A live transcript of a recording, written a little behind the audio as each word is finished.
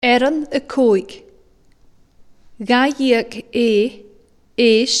Eran y cwig. Ga iag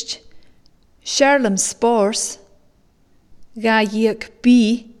eisht, Sherlam spors. Ga iag bi,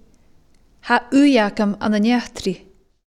 ha uiagam an y neachtri.